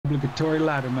Obligatory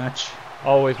ladder match.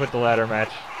 Always with the ladder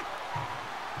match.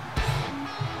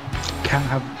 Can't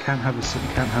have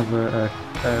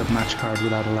a match card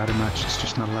without a ladder match. It's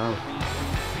just not allowed.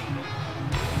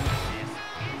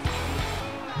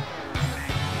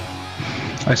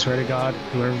 I swear to God,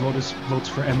 whoever votes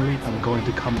for Emily, I'm going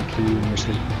to come and kill you in your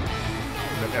sleep.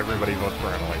 Then everybody votes for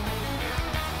Emily.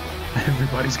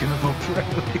 Everybody's gonna vote for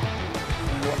Emily.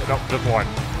 No, just one.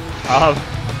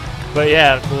 But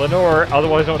yeah, Lenore,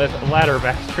 otherwise known as Ladder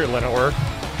Master Lenore,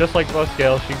 just like most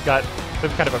scales, she's got some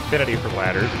kind of affinity for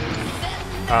ladders.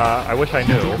 I wish I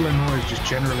knew. I think Lenore is just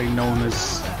generally known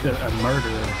as a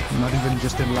murderer, not even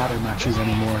just in ladder matches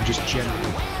anymore, just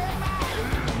generally.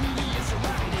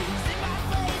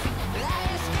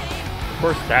 Of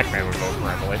course, Stackman would vote for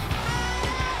Emily.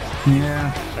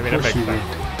 Yeah, I mean, it makes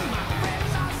sense.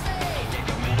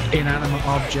 Inanimate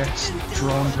objects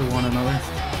drawn to one another.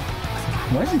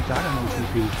 Why isn't that an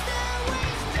OTP?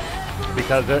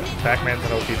 Because Pac-Man's an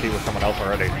OTP with someone else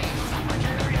already.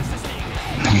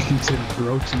 He's in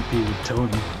bro TP with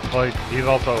Tony. Well, he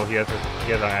has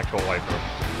an actual wife.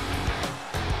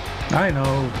 I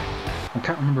know. I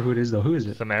can't remember who it is though. Who is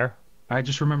it? Samare. I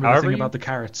just remember the thing about the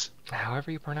carrots.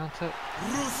 However you pronounce it.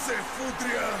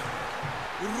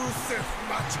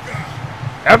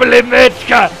 Emily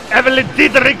Mitchka! Emily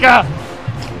Dietrika!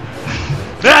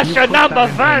 Russia number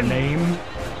one! Name?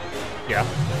 Yeah.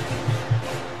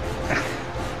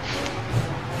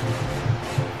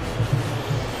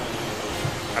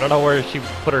 I don't know where she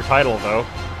put her title though.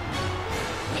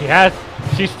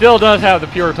 She still does have the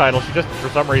pure title, she just for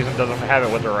some reason doesn't have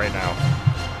it with her right now.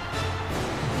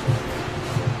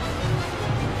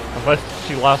 Unless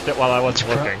she lost it while I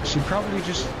wasn't looking. She was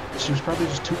probably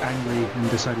just too angry and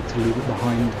decided to leave it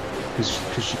behind because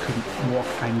she couldn't walk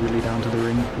angrily down to the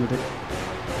ring with it.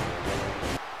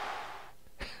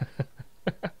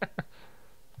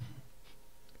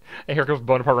 And here comes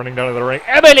Bonaparte running down to the ring.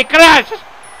 Emily, crash!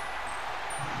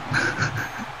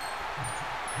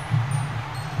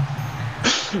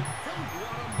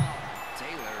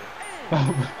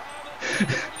 Oh.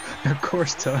 Of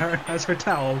course, Taylor has her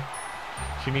towel.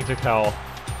 She needs a towel.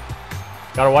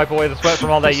 Gotta wipe away the sweat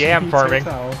from all that yam farming.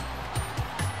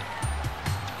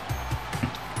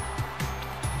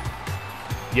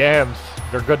 Yams,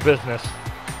 they're good business.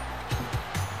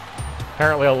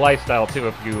 Apparently a lifestyle too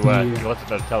if you listen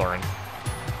to Tellerin.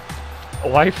 A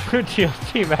waifu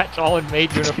TLC match all in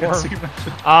maid uniform.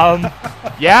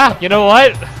 Yeah, you know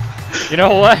what? You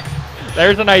know what?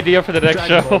 There's an idea for the next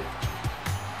show.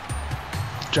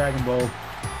 Dragon Ball.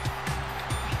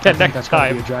 Yeah, next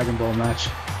time. Be a Dragon Ball match.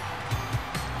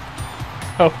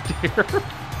 Oh dear.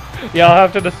 Yeah, I'll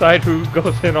have to decide who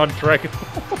goes in on Dragon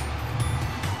Ball.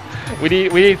 we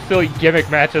need silly gimmick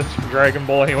matches for Dragon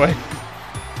Ball anyway.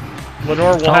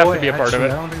 Lenore will have to be a part of it.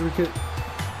 I don't think we could.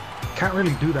 Can't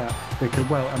really do that.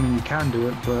 Well, I mean, you can do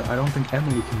it, but I don't think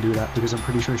Emily can do that because I'm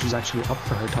pretty sure she's actually up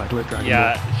for her title at Dragon Ball.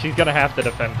 Yeah, she's gonna have to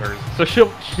defend hers. So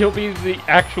she'll be the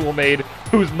actual maid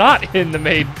who's not in the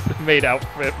maid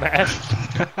outfit match.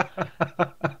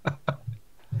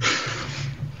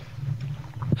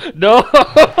 No.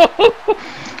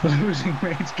 Losing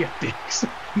maids get dicks.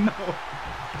 No.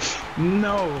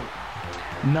 No.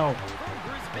 No.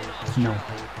 No.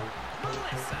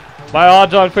 My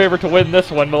odds-on favorite to win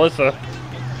this one, Melissa.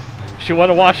 She won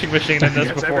a washing machine in this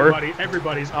yes, before.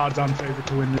 Everybody's odds-on favorite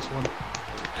to win this one.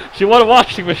 She won a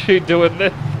washing machine doing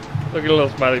this. Look at a little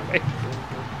smiley face.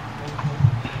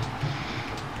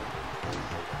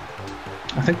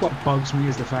 I think what bugs me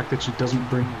is the fact that she doesn't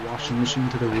bring a washing machine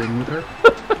to the ring with her.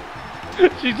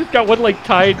 She's just got one like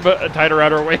tied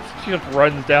around her waist. She just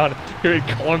runs down. Here it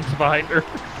clumps behind her.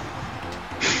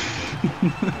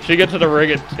 She gets to the ring,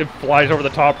 it flies over the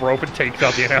top rope and takes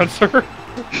out the announcer.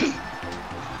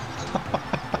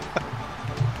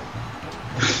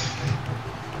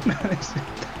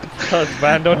 Because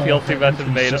Bando TLC matches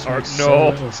made it are no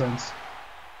little sense.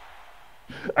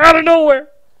 Out of nowhere.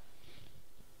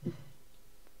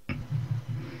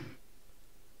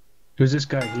 Who's this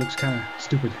guy? He looks kind of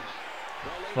stupid.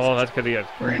 Oh, that's because he is.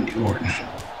 Randy Orton.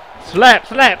 Slap,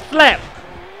 slap, slap!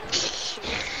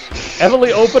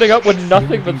 Emily opening up with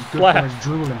nothing but slaps.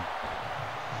 Drooling.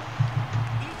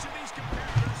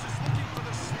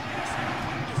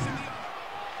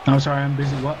 I'm sorry, I'm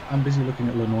busy. What? I'm busy looking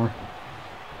at Lenore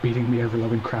beating the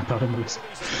ever-loving crap out of Melissa.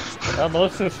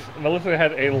 Melissa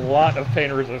has a lot of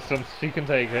pain resistance. She can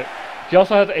take it. She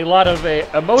also has a lot of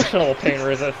emotional pain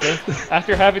resistance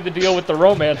after having to deal with the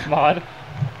romance mod.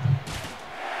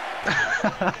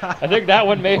 I think that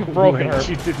one may have broken her.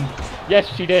 She didn't. Yes,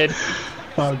 she did.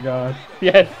 Oh god.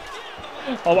 Yes.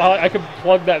 Oh, I can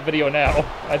plug that video now.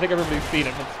 I think everybody's seen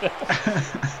it, but still.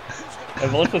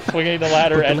 And Melissa's swinging the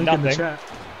ladder at nothing.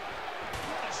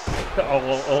 Oh,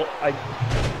 well,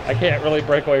 I can't really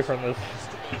break away from this.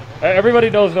 Everybody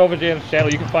knows Nova Jam's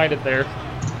channel. You can find it there.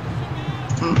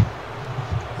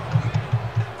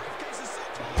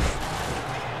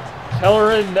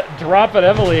 Tellerin dropping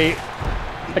Emily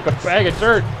like a bag of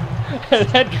dirt. And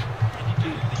then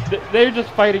they're just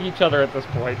fighting each other at this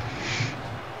point.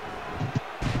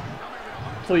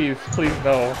 Please, please,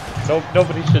 no.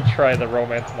 Nobody should try the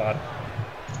romance mod.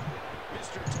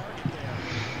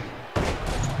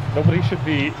 Nobody should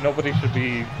be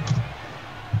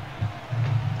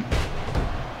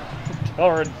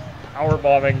Tellerin power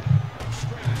bombing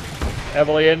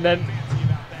Emily, and then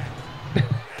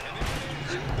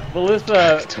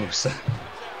Melissa.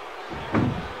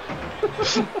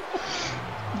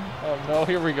 Oh no,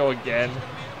 here we go again.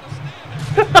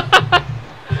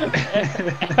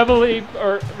 Emily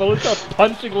or Melissa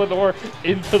punching Lenore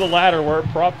into the ladder where it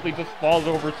promptly just falls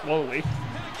over slowly.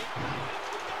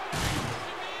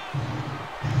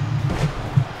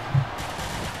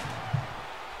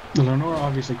 Lenore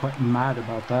obviously quite mad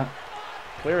about that.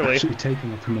 Clearly. Actually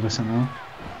taking it from Melissa now.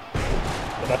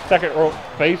 With a second rope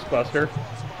face buster.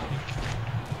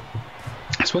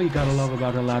 That's what you gotta love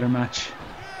about a ladder match.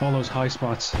 All those high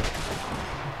spots.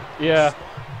 Yeah.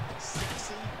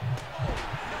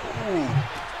 Ooh.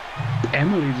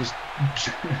 Emily just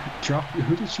dropped.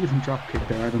 Who did she even drop kick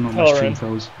there? I don't know. My stream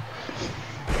froze.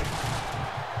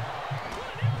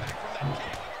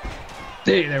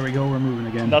 Hey, there we go. We're moving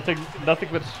again. Nothing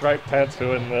but striped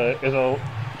pantsu in the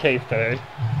case today.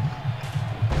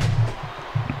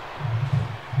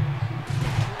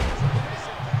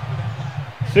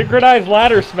 Synchronized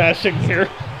ladder smashing here.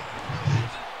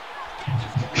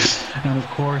 And of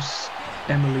course,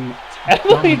 Emily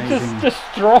just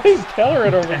destroying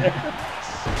Tellerin over there.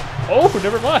 Oh,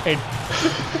 never mind.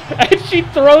 And she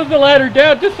throws the ladder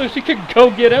down just so she can go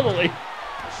get Emily.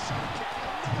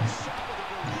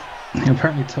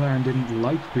 Apparently Tellerin didn't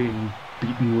like being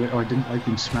beaten with, or didn't like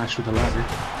being smashed with a ladder.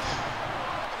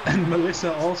 And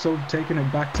Melissa also taking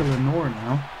it back to Lenore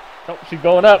now. Oh, she's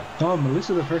going up. Oh,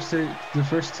 Melissa the first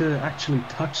to actually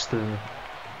touch the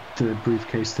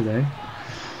briefcase today.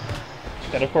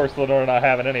 And of course Lenore not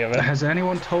having any of it. Has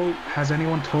anyone told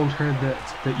her that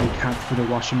you can't put a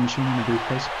washing machine in a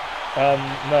briefcase?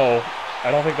 No.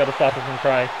 I don't think that'll stop her from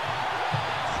trying.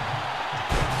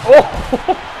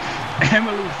 Oh!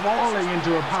 Emily falling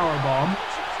into a power bomb.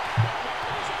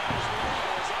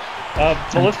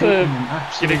 Melissa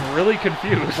getting really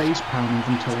confused. Face pounding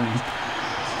from Tellerin.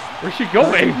 Where's she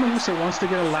going? Melissa wants to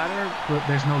get a ladder, but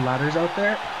there's no ladders out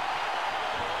there.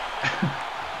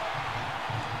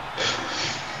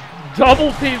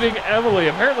 Double teaming Emily.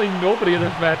 Apparently nobody in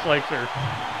this match likes her.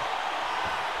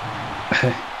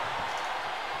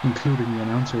 Including the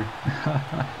announcer.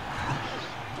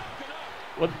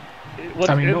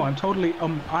 I mean, no,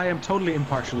 I am totally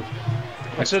impartial.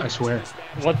 I swear.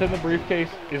 What's in the briefcase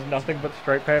is nothing but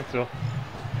striped pantsu.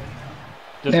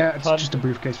 Yeah, it's just a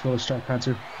briefcase full of striped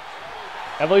pantsu.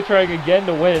 Emily trying again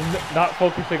to win, not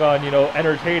focusing on,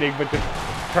 entertaining, but just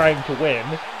trying to win.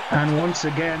 And once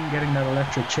again, getting that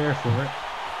electric chair for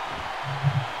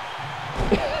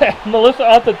it. Melissa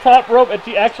off the top rope, and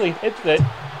she actually hits it.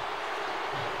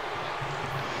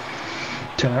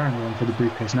 Tellerin going for the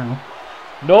briefcase now.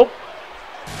 Nope.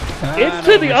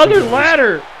 Into the other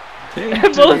ladder!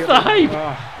 And Melissa hype!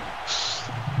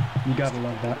 You gotta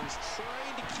love that.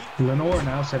 Lenore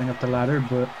now setting up the ladder,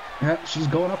 but yeah, she's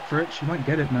going up for it. She might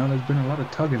get it now. There's been a lot of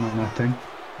tugging on that thing.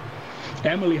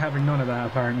 Emily having none of that,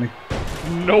 apparently.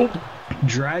 Nope.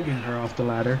 Dragging her off the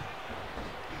ladder.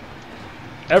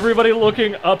 Everybody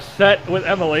looking upset with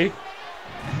Emily.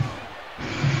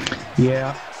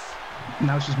 Yeah.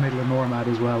 Now she's made Lenore mad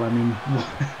as well. I mean, wow.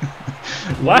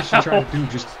 What is she trying to do?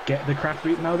 Just get the crap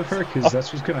beaten out of her? Because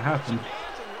that's what's going to happen.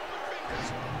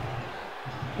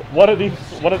 One of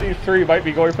these three might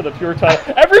be going for the pure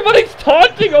title. Everybody's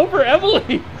taunting over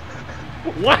Emily.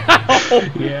 Wow.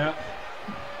 Yeah.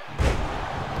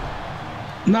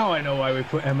 Now I know why we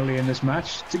put Emily in this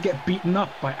match, to get beaten up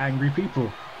by angry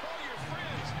people.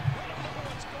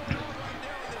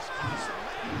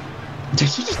 Did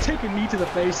she just take a knee to the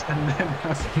face and then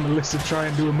have Melissa try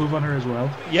and do a move on her as well?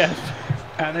 Yes.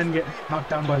 And then get knocked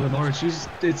down by Lenore.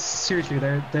 It's seriously,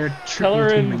 they're triple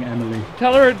teaming Emily.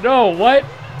 Tell her no, what?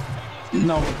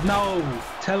 No,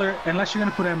 tell her, unless you're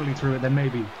gonna put Emily through it, then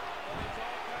maybe.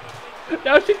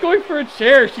 Now she's going for a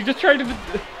chair. She's just trying to.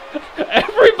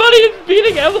 Everybody is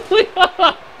beating Emily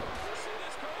up.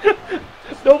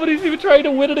 Nobody's even trying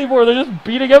to win anymore. They're just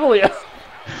beating Emily up.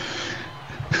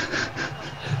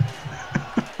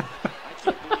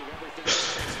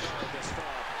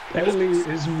 Emily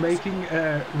is making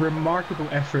a remarkable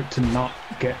effort to not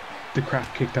get the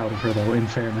crap kicked out of her, though, in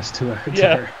fairness to her.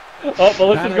 Yeah. Oh,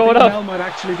 Melissa's going up. Mel might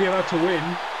actually be about to win.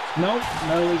 No,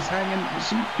 Mel is hanging.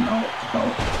 No.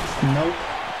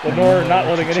 Lenore not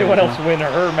letting anyone else win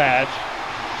her match.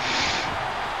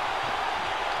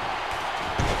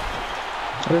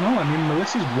 I don't know. I mean,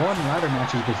 Melissa's won ladder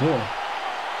matches before.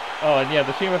 Oh, and yeah,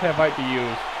 the Shima fan might be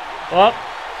used. Well,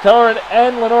 Tellerin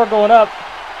and Lenore going up.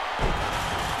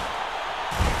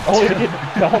 Oh, he get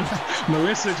dumped.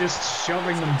 Melissa just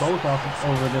shoving them both off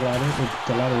over the ladder,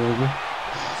 the ladder over.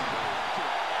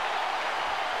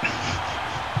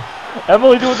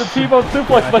 Emily doing the T-bone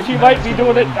suplex, but she might be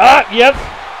doing it. Ah, yep.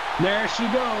 There she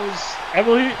goes.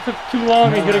 Emily took too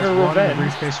long in getting her revenge. A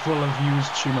briefcase full of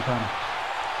used Shima pan.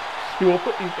 She will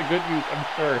put these to good use, I'm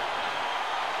sure.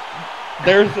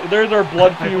 There's our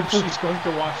blood feud. She's going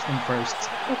to wash them first.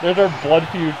 There's our blood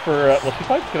feud for. Well, she's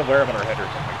probably gonna wear them on her head or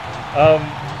something.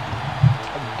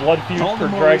 Blood feud for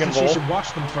Dragon Ball. She should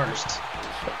wash them first.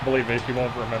 Believe me, she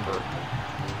won't remember.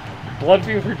 Blood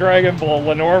feud for Dragon Ball.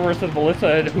 Lenore versus Melissa,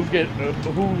 and who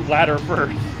ladder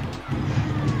first.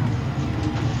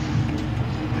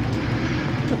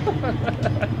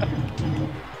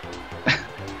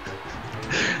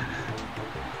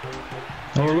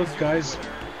 Oh look, guys.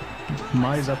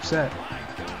 Mai's upset.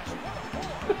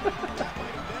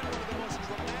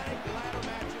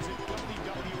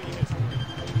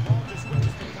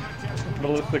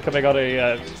 Melissa coming on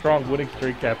a strong winning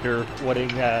streak after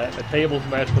winning a tables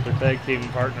match with her tag team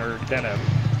partner, Dennis.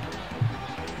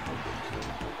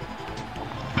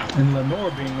 And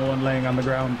Lenore being the one laying on the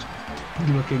ground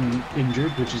looking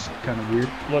injured, which is kind of weird.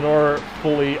 Lenore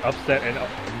fully upset and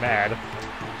mad.